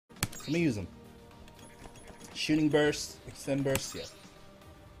Let me use them. Shooting burst, extend burst, yeah.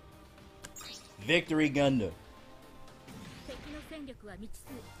 Victory Gundam.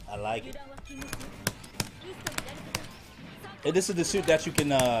 I like it. And this is the suit that you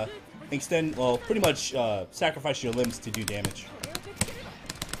can extend, well, pretty much sacrifice your limbs to do damage.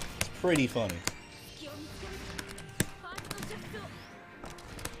 It's pretty funny.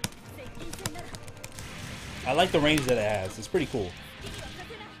 I like the range that it has. It's pretty cool.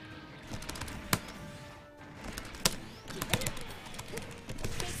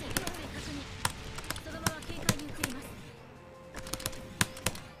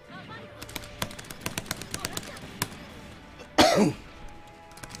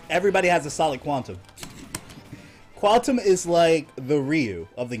 Everybody has a solid quantum. Quantum is like the Ryu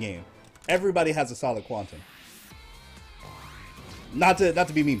of the game. Everybody has a solid quantum. Not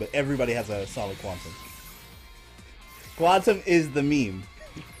to be mean, but everybody has a solid quantum. Quantum is the meme.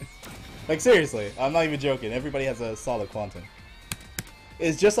 Like seriously, I'm not even joking. Everybody has a solid quantum.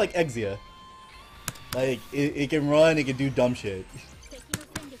 It's just like Exia. Like it can run, it can do dumb shit.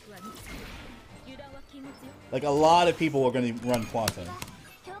 Like a lot of people are gonna run quantum.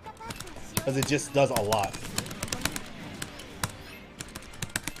 Because it just does a lot.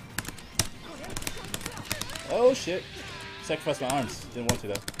 Oh shit. Sacrificed my arms. Didn't want to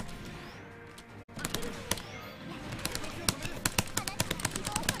though.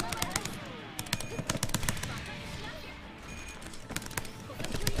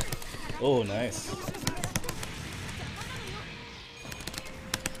 Oh, nice.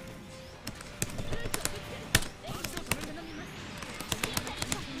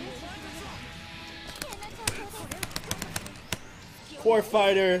 Core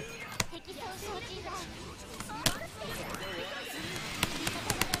fighter.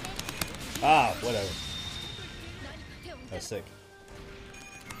 Ah, whatever. That's sick.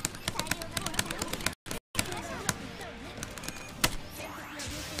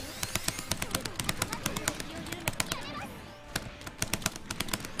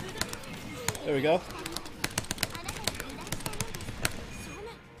 There we go.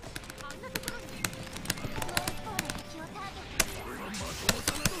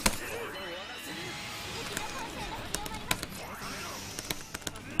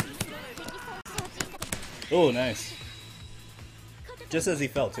 Oh, nice. Just as he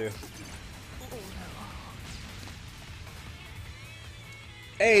fell, too.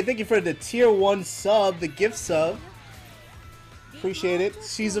 Hey, thank you for the tier 1 sub, the gift sub. Appreciate it.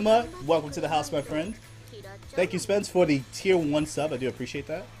 Shizuma, welcome to the house, my friend. Thank you, Spence, for the tier 1 sub. I do appreciate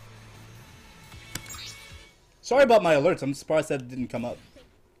that. Sorry about my alerts. I'm surprised that it didn't come up.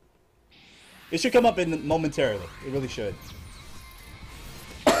 It should come up in momentarily. It really should.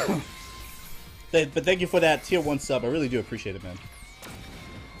 But thank you for that tier 1 sub. I really do appreciate it, man.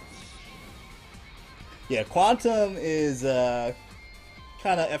 Yeah, Quantum is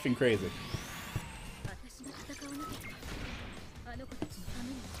kind of effing crazy.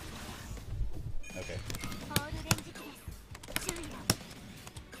 Okay.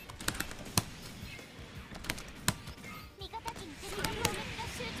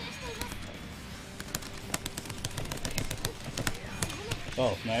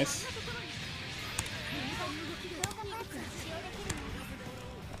 Oh, nice.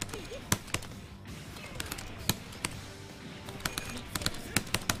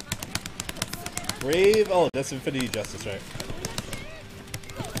 Brave. Oh, that's Infinity Justice, right?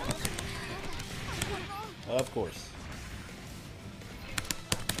 Of course.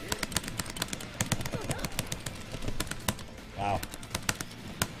 Wow.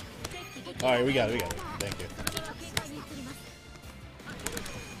 Alright, we got it, Thank you.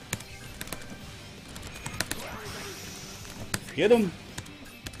 Get him!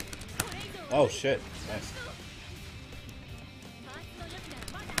 Oh shit, nice.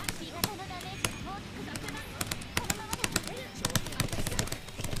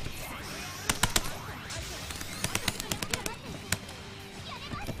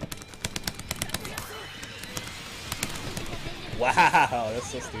 Wow,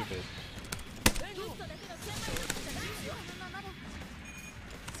 that's so stupid.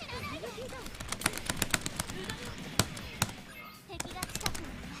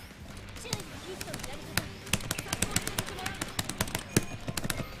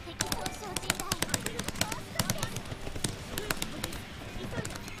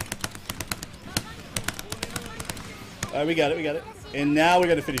 Alright, we got it. And now we're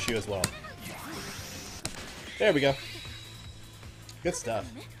gonna finish you as well. There we go. Good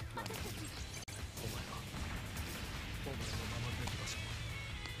stuff.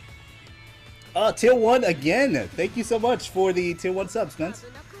 Tier 1 again. Thank you so much for the tier 1 subs, Spence.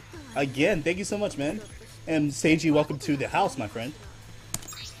 Again, thank you so much, man. And Seiji, welcome to the house, my friend.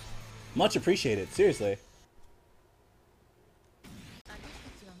 Much appreciated, seriously.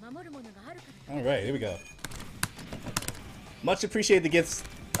 Alright, here we go. Much appreciate the gifts,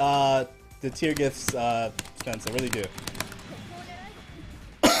 the tier gifts, Spence, I really do.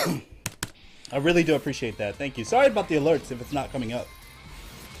 I really do appreciate that, thank you. Sorry about the alerts if it's not coming up.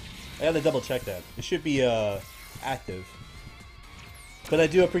 I gotta double check that. It should be, active. But I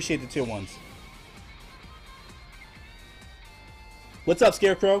do appreciate the tier 1s. What's up,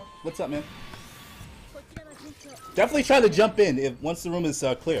 Scarecrow? What's up, man? Definitely try to jump in if once the room is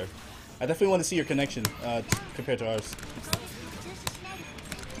clear. I definitely want to see your connection compared to ours.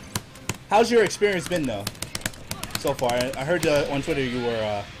 How's your experience been, though, so far? I heard on Twitter you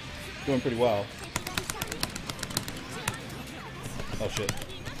were doing pretty well. Oh, shit.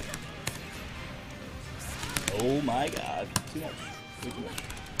 Oh, my God. Too much. Way too much.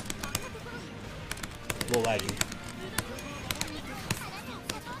 A little laggy.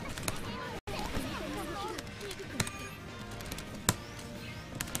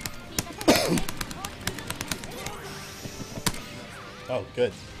 Oh,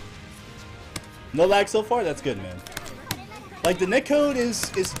 good. No lag so far? That's good, man. Like, the netcode is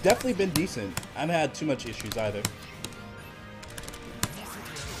definitely been decent. I haven't had too much issues either.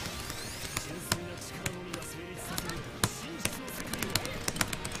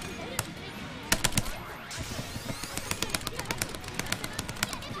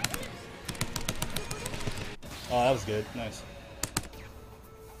 Oh, that was good. Nice.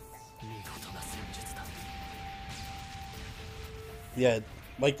 Yeah,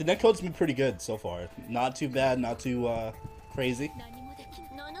 like the netcode's been pretty good so far. Not too bad, not too crazy.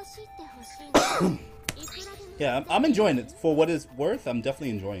 Yeah, I'm enjoying it. For what it's worth, I'm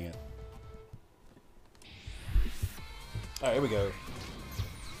definitely enjoying it. Alright, here we go.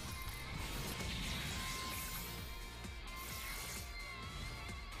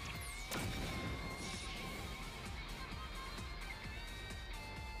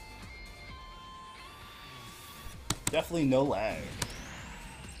 Definitely no lag.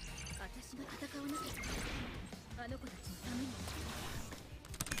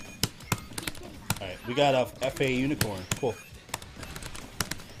 Alright, we got a FA unicorn. Cool.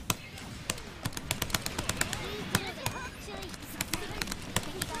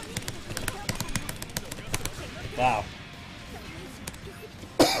 Wow.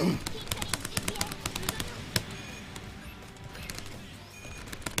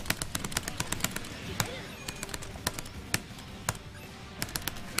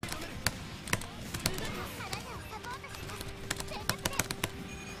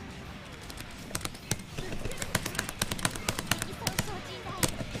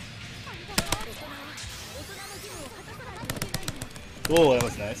 Oh, that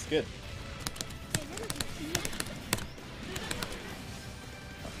was nice. Good.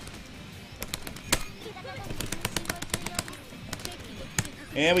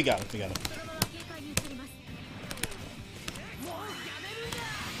 And we got him. We got him.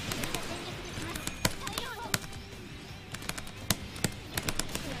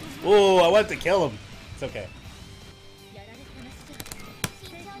 Oh, I wanted to kill him. It's okay.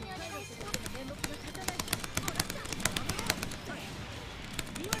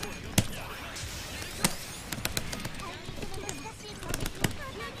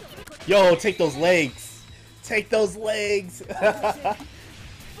 Yo, take those legs. Take those legs.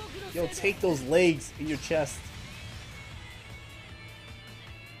 Yo, take those legs in your chest.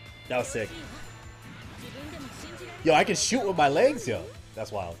 That was sick. Yo, I can shoot with my legs, yo.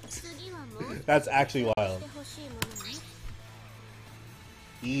 That's wild. That's actually wild.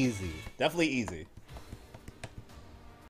 Easy. Definitely easy.